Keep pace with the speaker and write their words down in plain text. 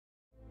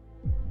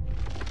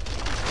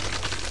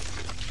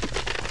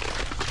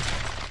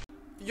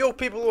Yo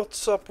people,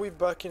 what's up? We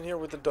back in here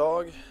with the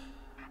dog. If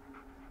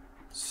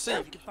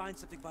Seek. you can find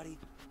something, buddy.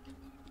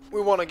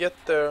 We wanna get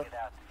there. Get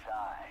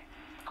outside.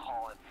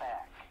 Call it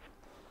back.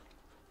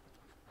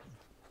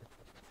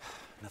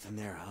 Nothing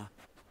there, huh?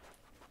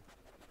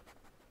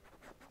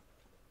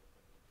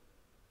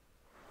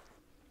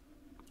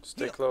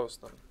 Stay close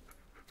then.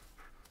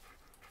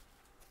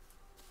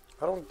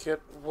 I don't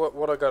get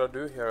what I gotta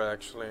do here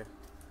actually.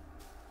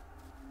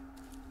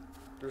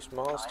 There's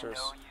monsters.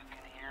 I know you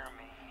can hear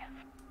me.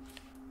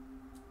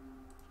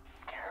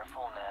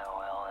 Careful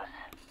now, Ellis.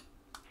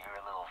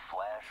 Your little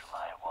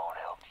flashlight won't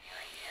help you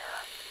here.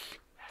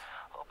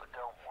 Oh, but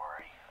don't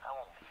worry. I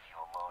won't leave you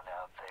alone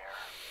out there.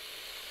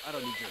 I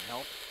don't need your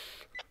help.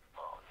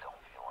 Oh,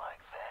 don't be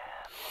like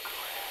that. Look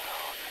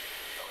around.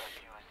 I'll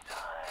left you a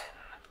sign.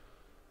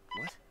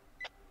 What?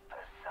 A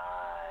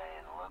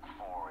sign. Look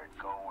for it.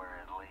 Go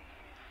where it leads.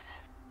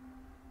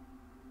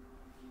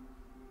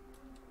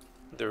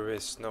 There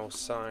is no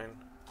sign.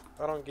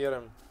 I don't get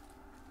him.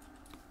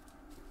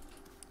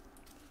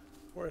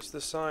 Where's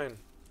the sign?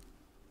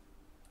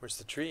 Where's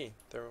the tree?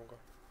 There we go.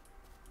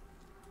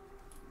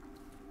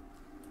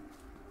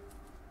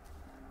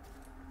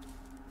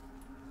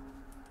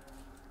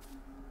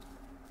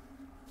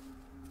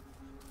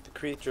 The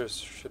creatures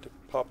should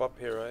pop up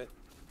here, right?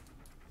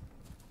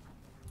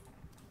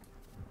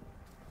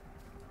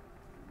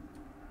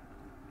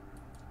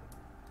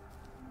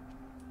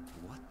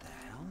 What the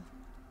hell?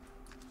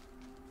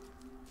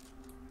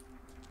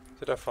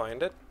 Did I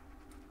find it?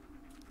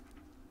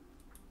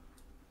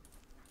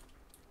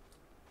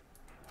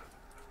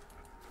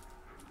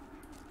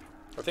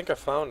 I think I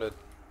found it.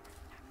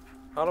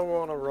 I don't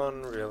want to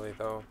run really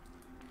though,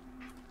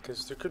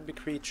 because there could be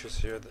creatures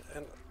here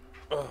and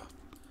I'm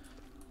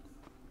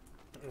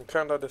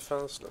kinda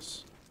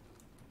defenseless.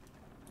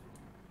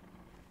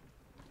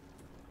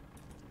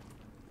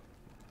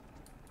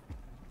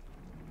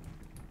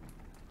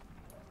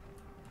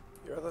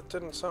 Yeah, that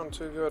didn't sound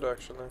too good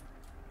actually.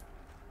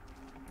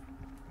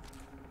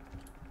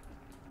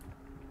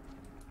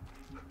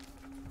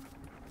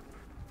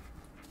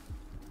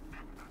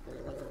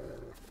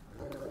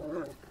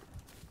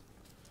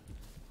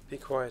 Be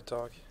quiet,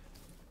 dog.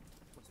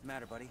 What's the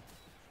matter, buddy?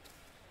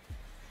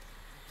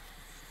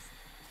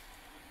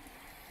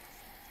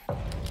 Yeah,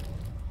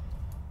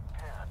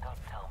 don't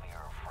tell me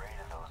you're afraid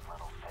of those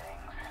little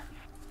things.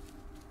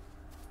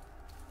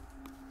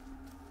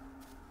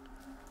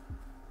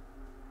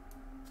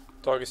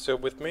 Dog is still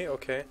with me?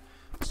 Okay.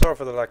 Sorry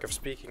for the lack of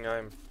speaking.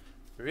 I'm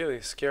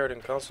really scared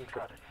and concentrated.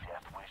 Got a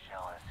death wish,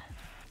 Ellis.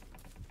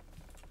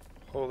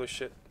 Holy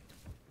shit.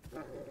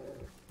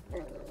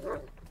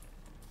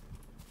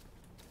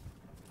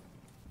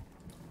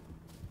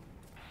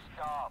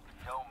 Stop.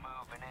 Don't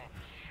move an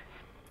inch.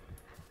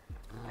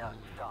 Now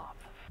stop.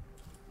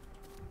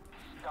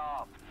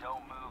 Stop.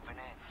 Don't move an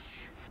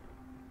inch.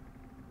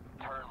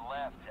 Turn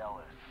left,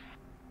 Ellis.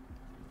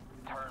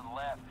 Turn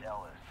left,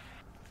 Ellis.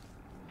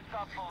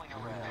 Stop fooling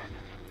around.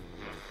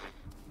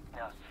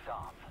 Now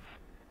stop.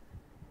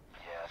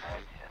 Yeah,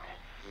 that's it.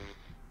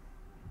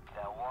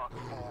 Now walk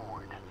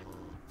forward.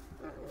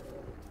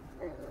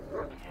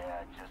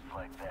 Yeah, just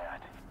like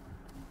that.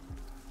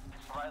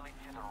 Slightly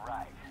to the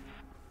right.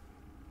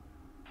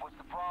 What's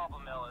the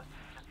problem, Ellis?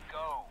 Just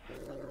go.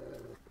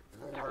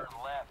 Turn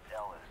left,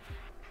 Ellis.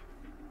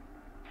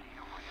 Do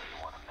you really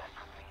want to mess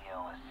with me,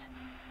 Ellis?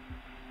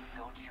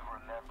 Don't you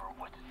remember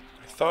what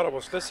I thought I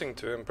was listening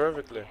to him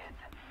perfectly. did?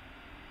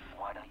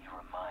 Why don't you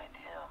remind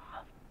him?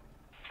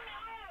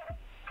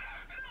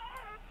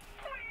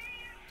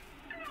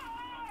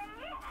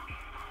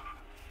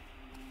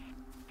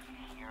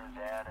 You hear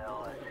that,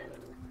 Ellis?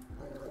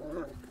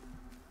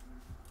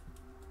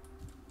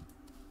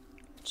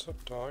 What's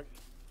up, dog?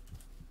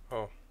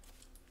 Oh.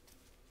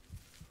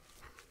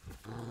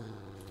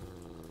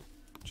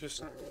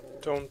 Just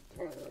don't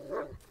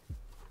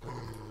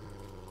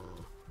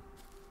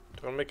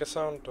make a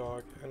sound,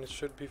 dog, and it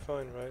should be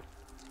fine, right?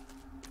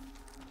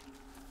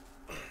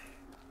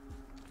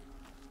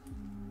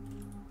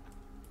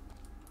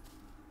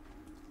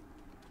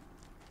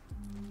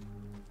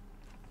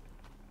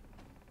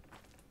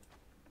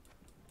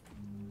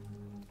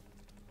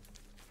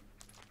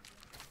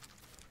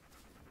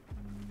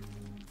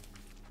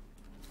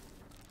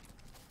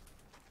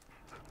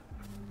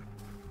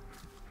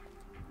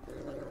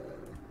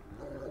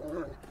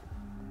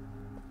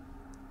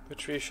 The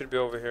tree should be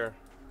over here.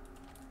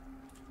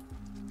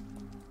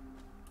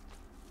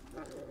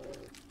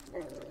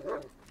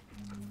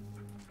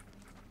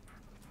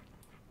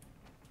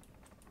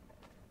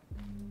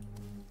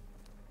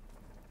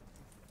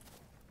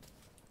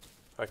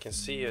 I can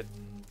see it.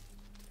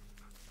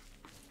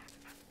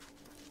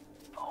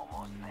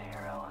 Almost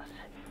there, Ellis.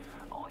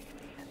 All you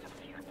need is a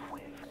few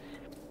twigs.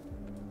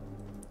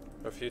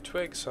 A few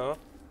twigs, huh?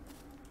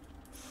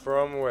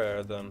 From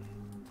where then?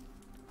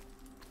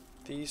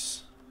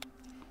 These.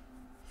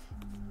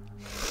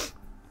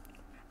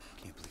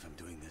 Can't believe I'm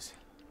doing this.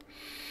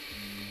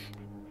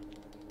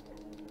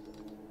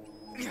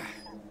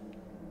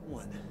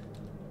 One.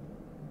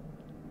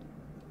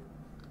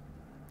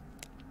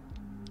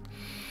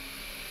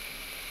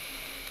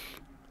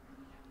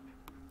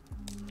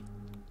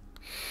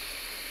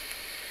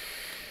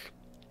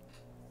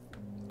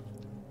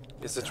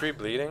 Is the tree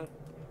bleeding?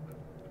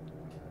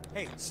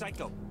 Hey,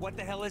 Psycho, what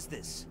the hell is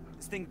this?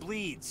 This thing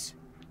bleeds.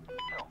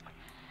 Don't be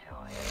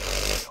silly.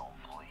 Don't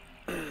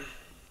bleed.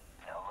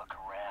 Now look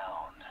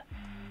around. Do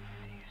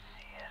you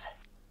see it?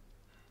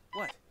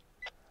 What?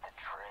 The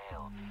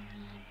trail. Do you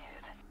see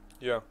it?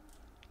 Yeah.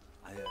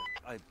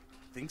 I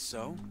think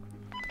so.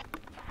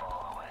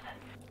 Follow it.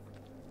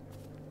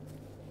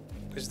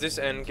 Is this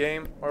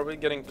endgame? Are we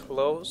getting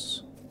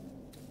close?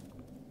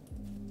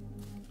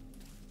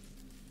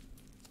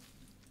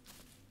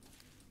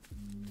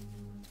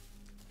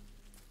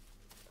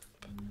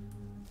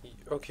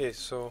 Okay,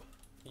 so,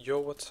 yo,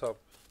 what's up?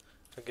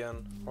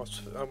 Again, I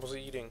was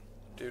eating,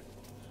 dude.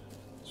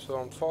 So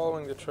I'm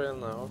following the trail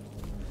now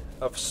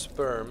of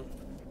sperm.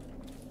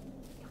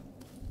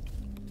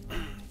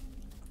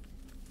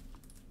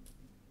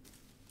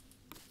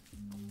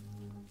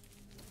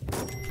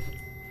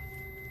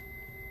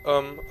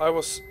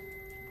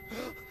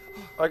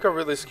 I got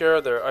really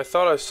scared there. I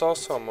thought I saw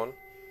someone,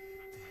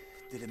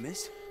 Did it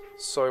miss?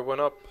 so I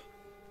went up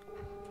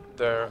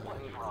there,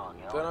 What's wrong,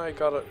 and then Ellis? I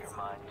got Your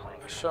mind playing a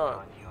tricks shot.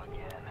 on you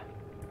again.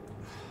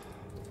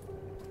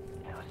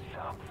 Now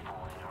stop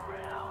fooling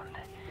around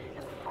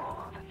and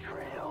follow the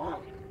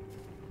trail.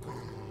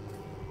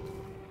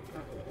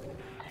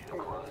 Too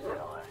close,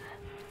 Ellis.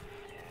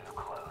 Too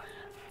close.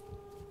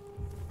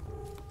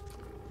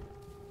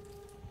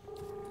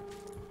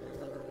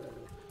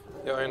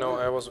 Yeah, I know,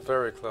 I was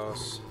very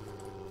close.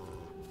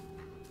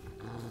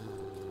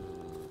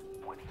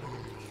 What do you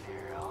see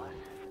there, Ellis?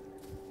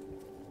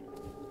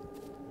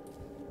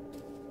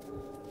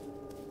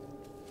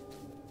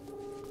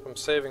 I'm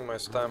saving my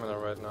stamina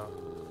right now.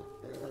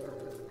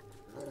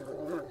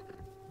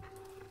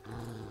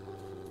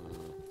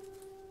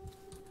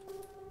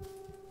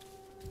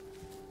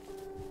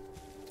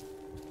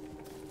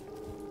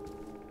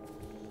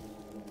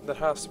 That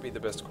has to be the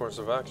best course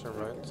of action,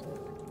 right?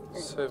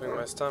 Saving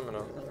my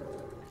stamina.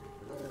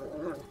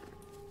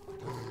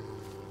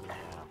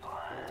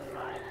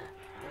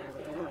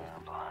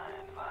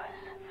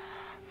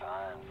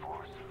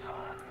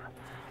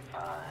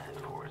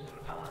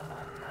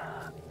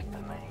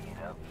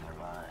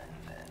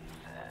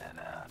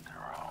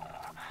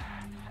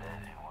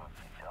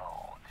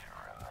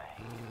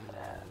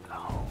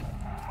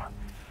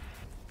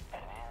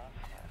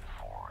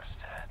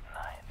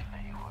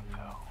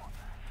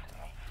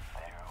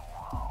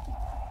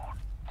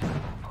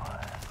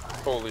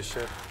 Holy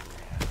shit.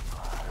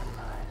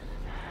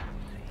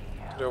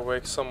 Did I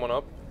wake someone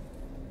up?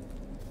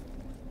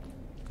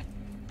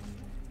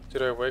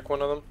 Did I wake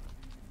one of them?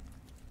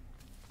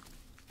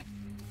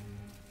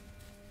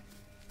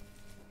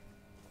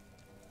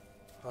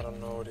 I don't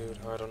know, dude.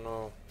 I don't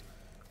know.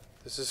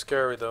 This is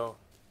scary, though.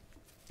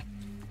 The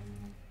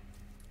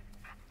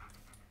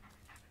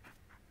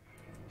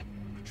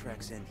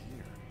tracks end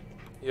here.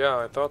 Yeah,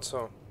 I thought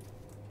so.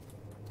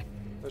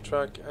 The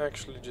track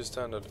actually just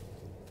ended.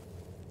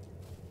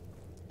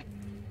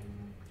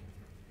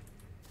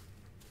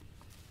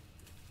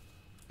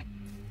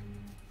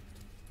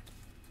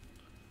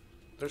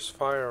 There's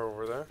fire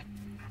over there.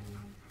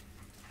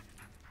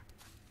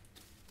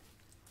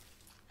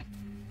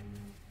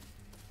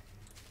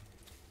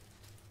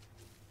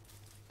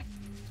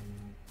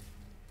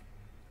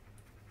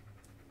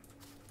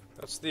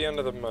 That's the end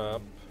of the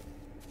map.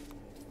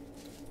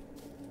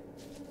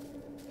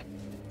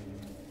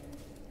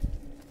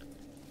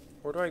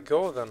 Where do I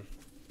go then?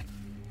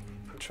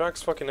 The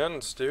track's fucking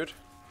ends, dude.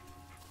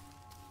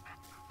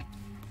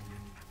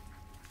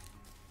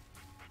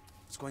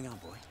 What's going on,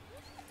 boy?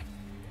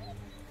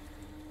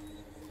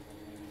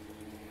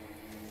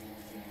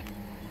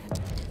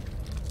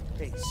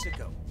 Hey,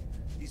 Sicko.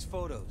 These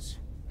photos.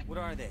 What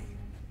are they?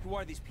 Who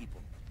are these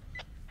people?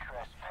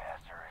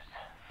 Trespassers.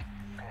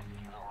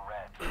 Pesky little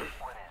rat.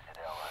 What is it,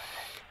 Ellis?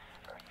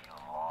 Are you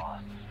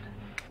lost?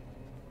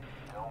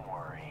 Don't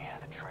worry,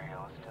 the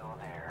trail is still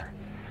there.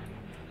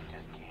 You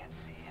just can't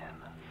see him.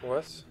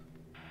 What?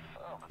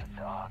 Oh, but the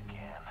dog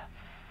can.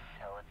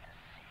 Tell it to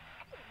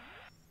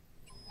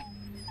seek.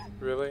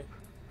 Really?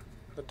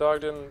 The dog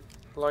didn't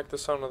like the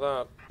sound of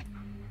that.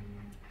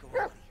 Go on,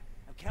 buddy.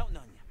 I'm counting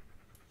on you.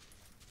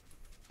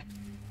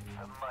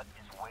 The mutt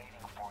is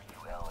waiting for you,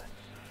 Ellis.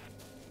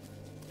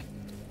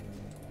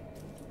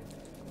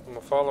 I'm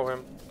gonna follow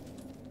him.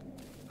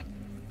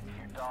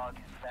 Your dog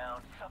has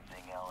found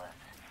something, Ellis.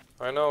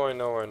 I know.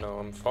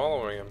 I'm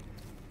following him.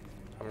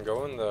 I'm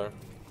going there.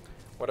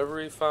 Whatever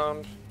he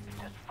found.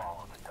 Just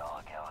follow the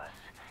dog, Ellis.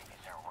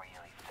 Is it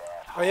really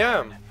that I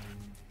am.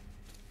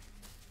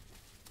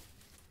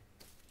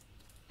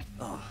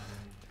 Oh.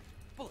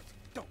 Bullet,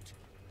 don't.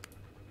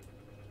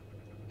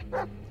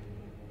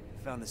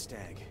 Found the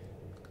stag.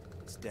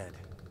 It's dead.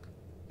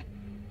 You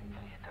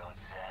don't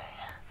say.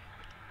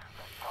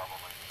 That's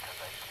probably because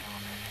I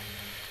killed it.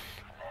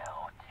 Now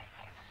take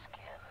its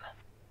skin.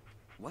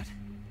 What?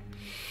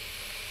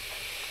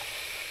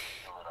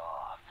 Peel it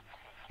off.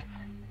 Take it.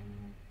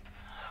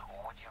 Or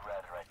would you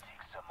rather I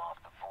take some off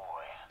the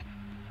boy?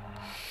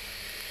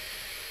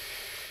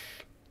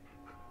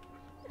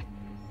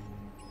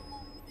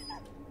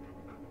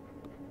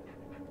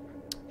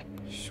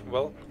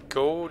 Well,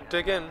 go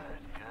dig in.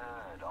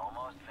 Good.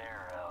 Almost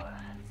there,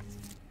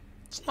 Ellis.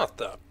 It's not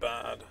that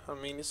bad. I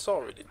mean, it's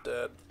already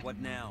dead. What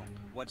now?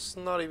 It's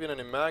not even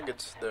any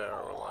maggots there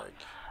or like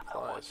I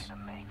want flies. you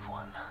to make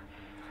one.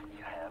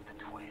 You have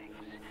the twigs.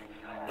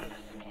 You have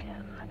the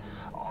skin.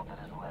 All that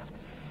is left is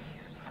to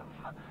use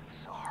them.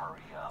 So hurry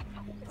up.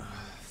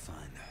 Fine.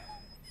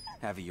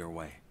 Have it your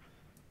way.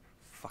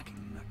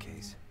 Fucking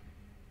nutcase.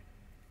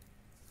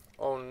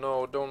 Oh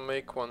no, don't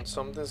make one.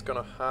 Something's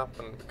gonna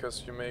happen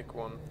because you make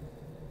one.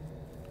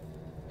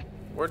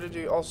 Where did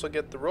you also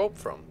get the rope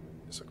from?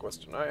 Is a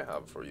question I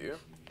have for you.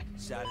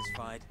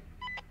 Satisfied?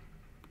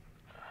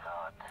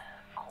 Not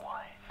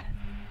quite.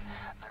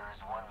 There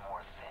is one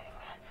more thing.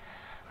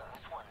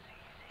 This one's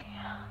easy.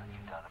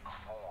 You've done it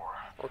before.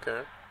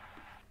 Okay.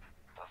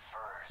 But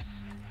first,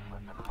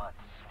 let the mud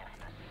sniff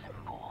the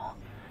symbol.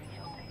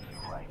 He'll take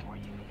you right where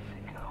you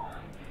need to go.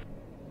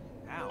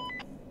 How?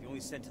 The only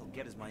scent he'll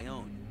get is my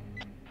own.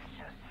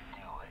 Just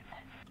do it.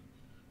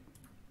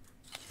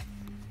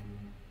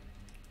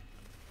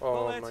 Oh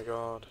Bullet. my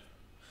god.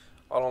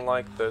 I don't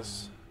like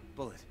this.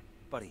 Bullet,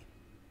 buddy.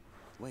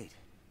 Wait.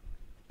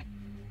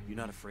 You're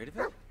not afraid of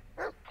it?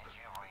 Did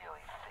you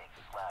really think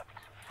slapping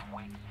some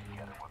twigs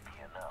together would be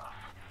enough?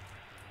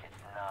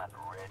 It's not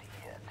ready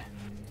yet.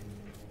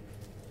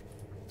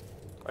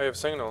 I have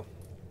signal.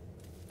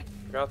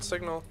 I got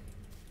signal.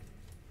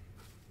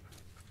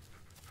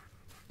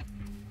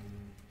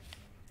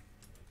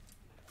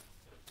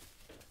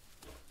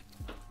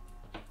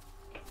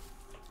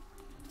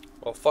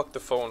 Well, fuck the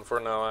phone for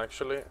now,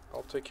 actually.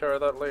 I'll take care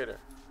of that later.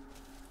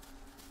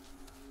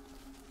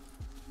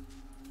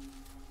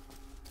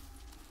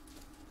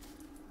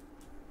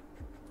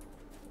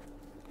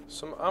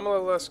 So I'm a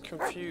little less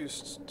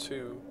confused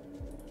to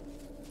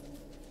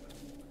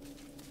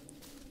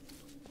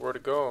where to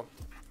go.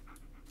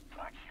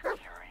 Aren't you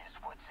curious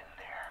what's in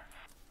there?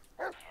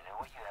 You know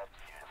what you have to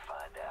do to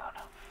find out.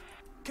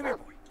 Come here,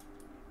 boy.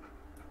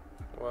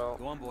 Well,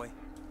 Go on, boy.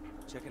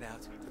 Check it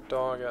out. the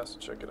dog has to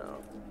check it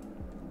out.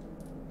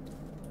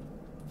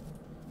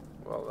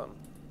 Well then.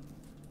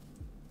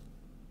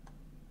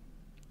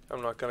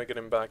 I'm not gonna get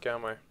him back,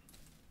 am I?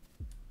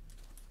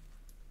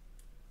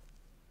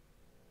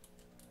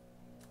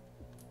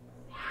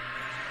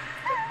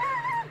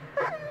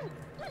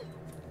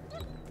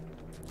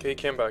 Okay, he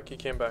came back, he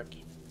came back.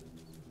 He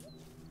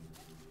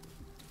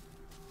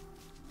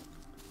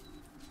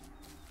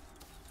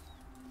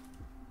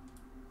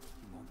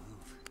won't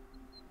move.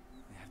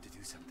 I have to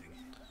do something.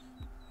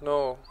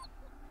 No.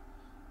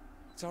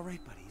 It's all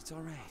right, buddy. It's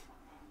all right.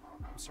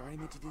 I'm sorry I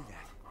meant to do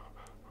that.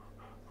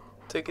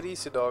 Take it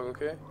easy, dog,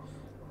 okay?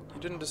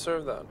 You didn't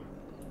deserve that.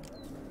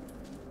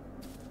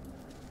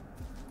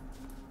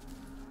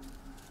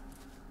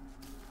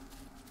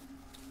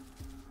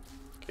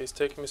 Okay, he's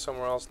taking me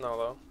somewhere else now,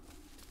 though.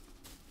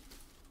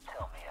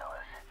 Tell me,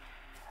 Ellis,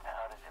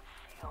 how does it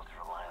feel to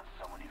rely on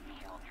someone who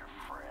killed your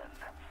friend?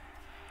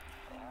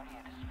 Who do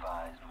you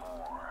despise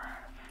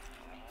more,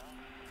 me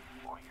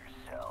or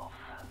yourself,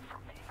 for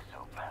being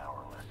so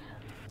powerless?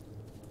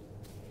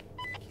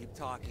 Keep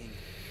talking.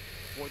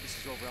 Before this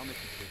is over, I'll make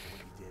you pay for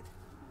what you did.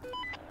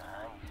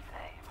 I used to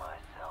hate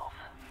myself.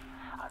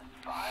 I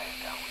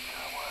despised how weak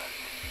I was.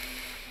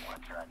 When I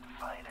tried to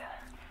fight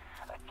it,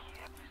 I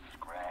kicked,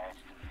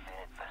 scratched, and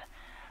bit, but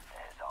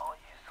it's all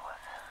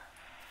useless.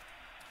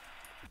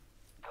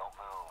 Don't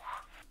move.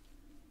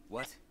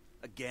 What?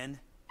 Again?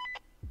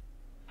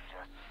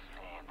 Just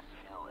stand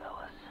still,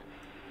 Ellis.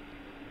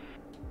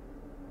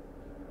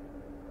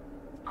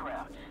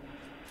 Crouch.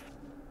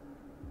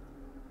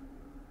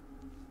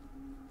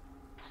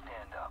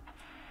 Stand up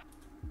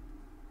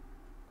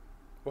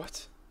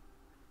What?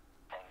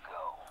 and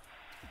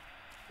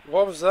go.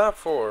 What was that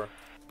for?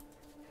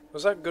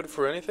 Was that good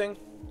for anything?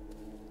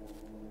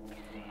 You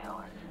see,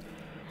 Ellis,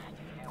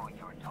 you do what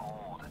you were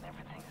told, and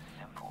everything is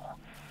simple,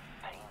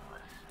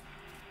 painless.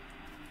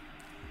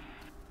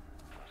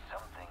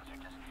 Some things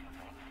are just too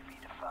big to be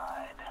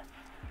defied.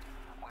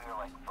 We are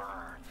like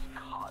birds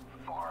caught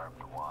in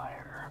barbed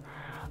wire.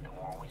 The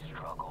more we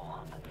struggle,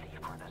 the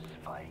deeper the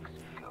spikes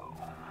go.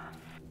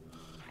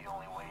 The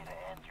only way to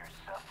end your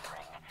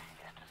suffering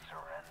is to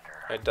surrender.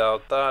 I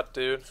doubt that,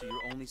 dude. So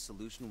your only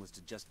solution was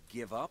to just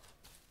give up?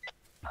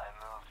 I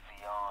moved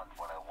beyond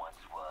what I once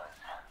was.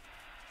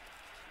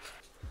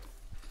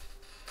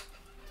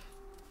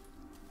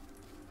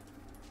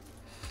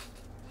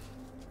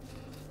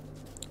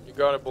 You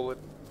got it, Bullet.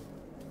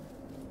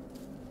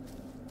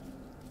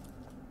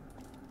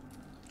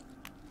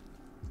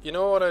 You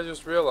know what I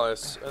just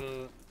realized,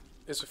 and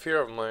it's a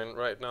fear of mine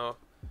right now,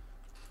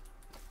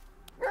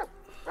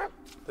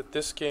 that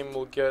this game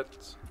will get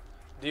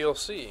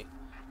DLC,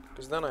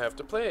 because then I have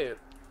to play it.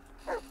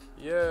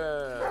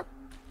 Yeah.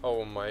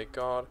 Oh my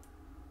god.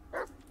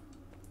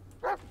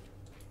 I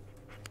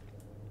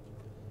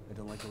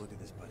don't like the look of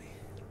this, buddy.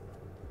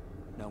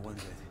 Not one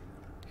bit.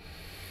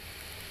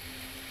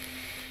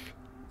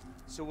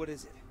 So what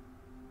is it?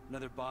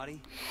 Another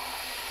body?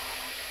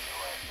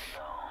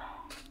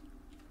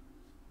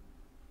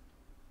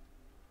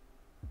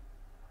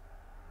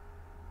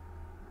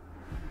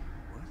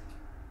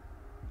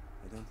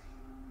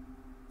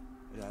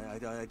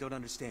 I don't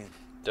understand.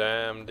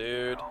 Damn,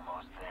 dude.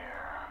 Almost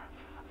there.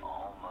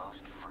 Almost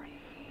free.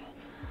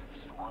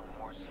 Just one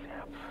more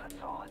step.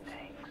 That's all it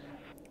takes.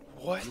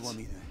 What? You want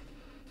me to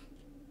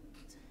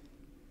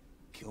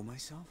kill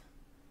myself?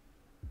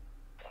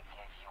 I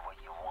gave you what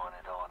you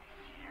wanted all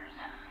these years.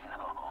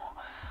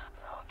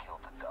 No, kill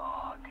the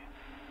dog.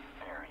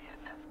 Bury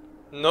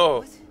it. No.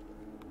 What?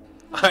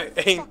 I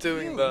ain't Fuck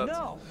doing you, that.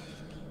 No.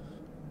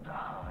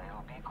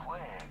 It'll be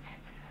quick.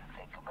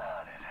 Think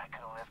about it. I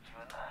could have left you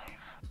a knife.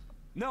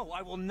 No,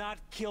 I will not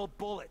kill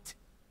Bullet.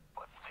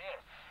 But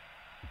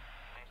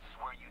this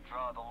is where you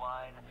draw the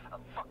line. A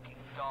fucking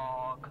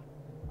dog.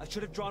 I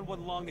should have drawn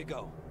one long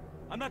ago.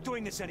 I'm not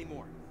doing this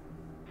anymore.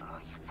 Oh,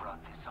 you brought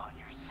this on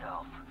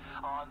yourself.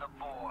 On the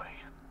boy.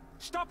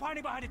 Stop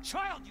hiding behind a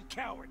child, you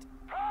coward!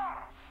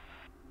 Ah!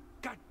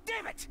 God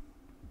damn it!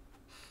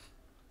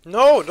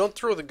 No, don't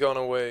throw the gun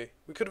away.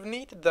 We could have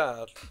needed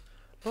that.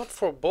 Not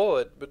for a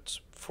bullet, but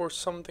for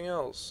something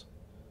else.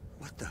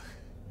 What the?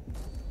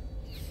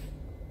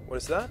 What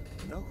is that?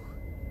 No.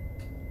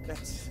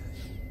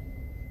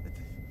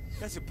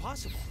 That's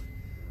impossible.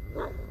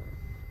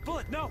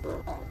 Bullet, no!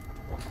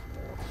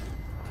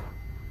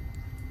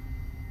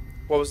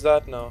 What was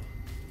that now?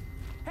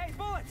 Hey,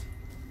 Bullet!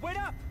 Wait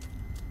up!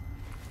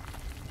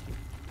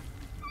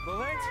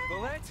 Bullet!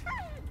 Bullet!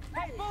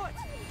 Hey, Bullet!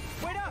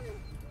 Wait up!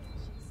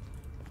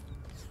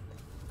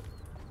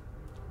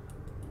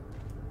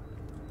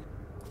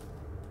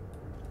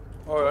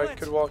 Oh, I Bullet!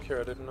 could walk here,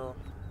 I didn't know.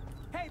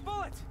 Hey,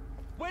 Bullet!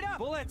 Wait up!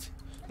 Bullet!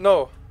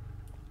 No!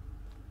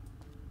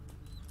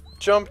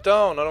 Jump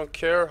down, I don't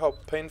care how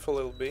painful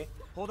it'll be.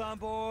 Hold on,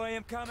 boy,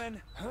 I'm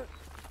coming.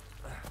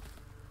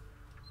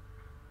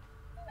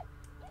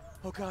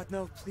 Oh God,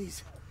 no,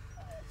 please.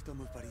 Don't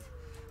move, buddy.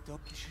 Don't.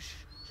 Shh,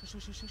 shh, shh,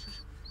 shh, shh, shh.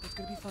 It's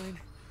gonna be fine.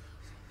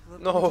 Let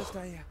me No. just,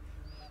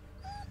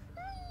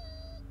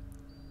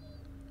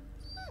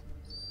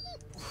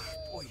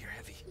 Boy, you're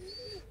heavy.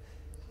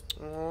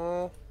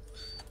 Oh,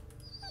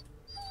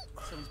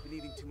 Someone's been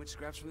eating too much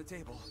scraps from the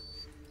table.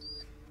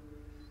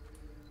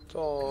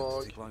 Gonna have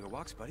dog. to take longer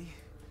walks, buddy.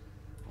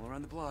 All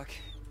around the block.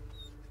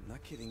 I'm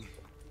not kidding.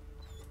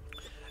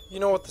 You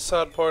know what the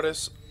sad part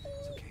is?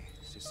 It's okay.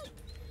 It's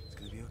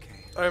gonna be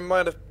okay. I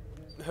might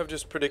have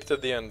just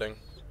predicted the ending.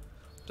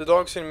 The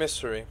dog's in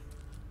misery.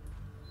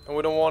 And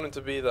we don't want it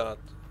to be that.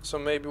 So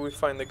maybe we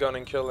find the gun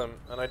and kill him.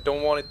 And I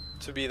don't want it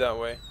to be that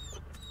way.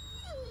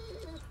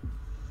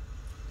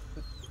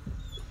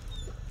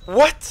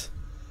 What?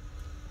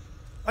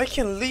 I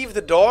can leave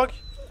the dog?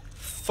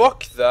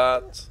 Fuck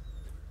that.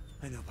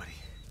 I know, buddy.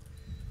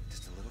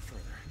 Just a little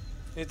further.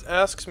 It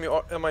asks me,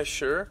 am I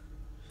sure?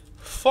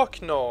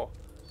 Fuck no.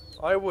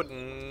 I would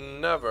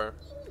never.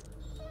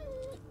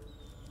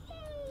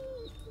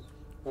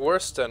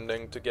 Worst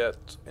ending to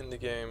get in the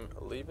game,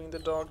 leaving the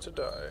dog to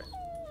die.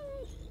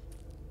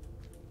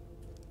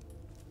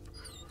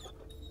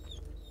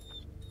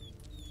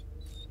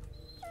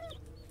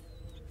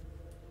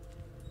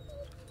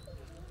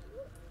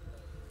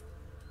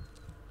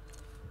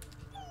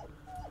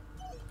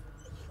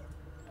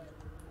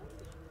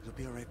 It'll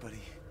be alright,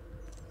 buddy.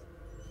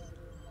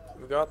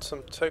 We got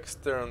some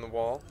text there on the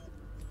wall.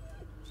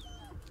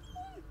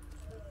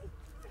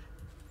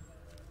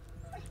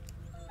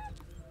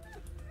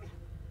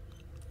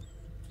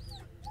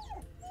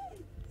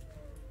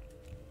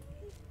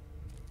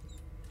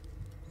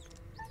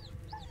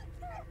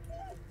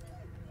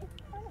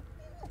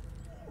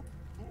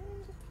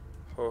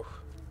 Oh.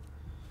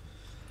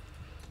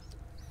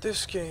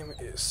 This game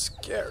is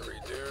scary,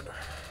 dude.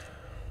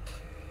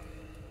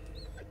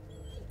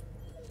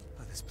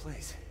 Oh, this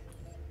place.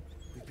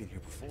 We've been here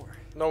before.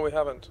 No, we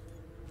haven't.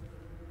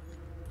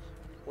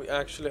 We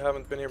actually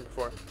haven't been here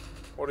before.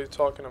 What are you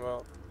talking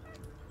about?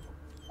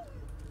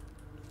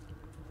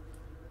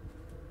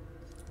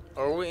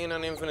 Are we in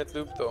an infinite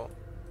loop though?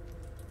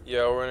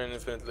 Yeah, we're in an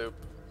infinite loop.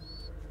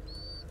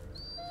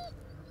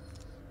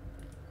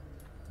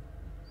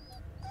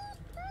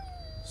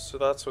 So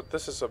that's what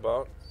this is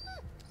about.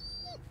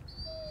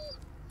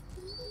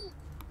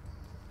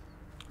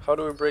 How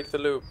do we break the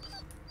loop?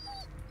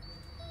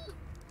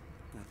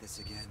 Not this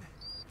again.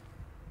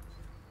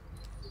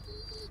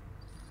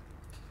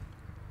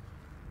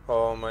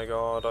 Oh my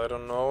god, I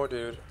don't know,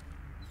 dude.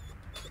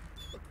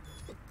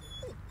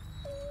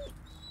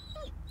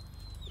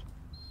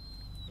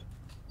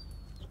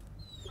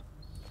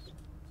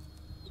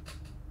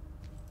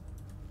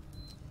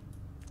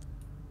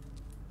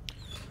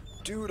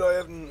 Dude, I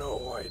have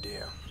no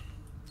idea.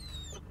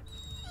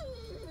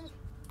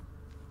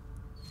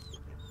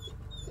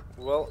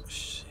 Well,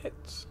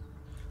 shit.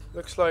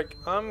 Looks like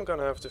I'm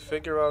gonna have to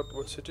figure out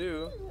what to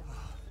do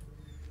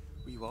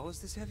Were you always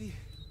this heavy?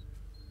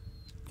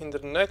 in the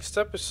next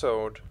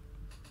episode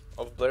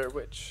of Blair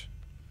Witch.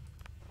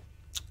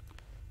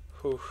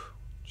 Whew,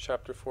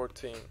 chapter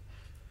 14.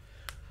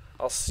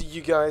 I'll see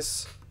you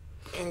guys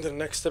in the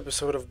next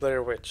episode of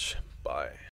Blair Witch. Bye.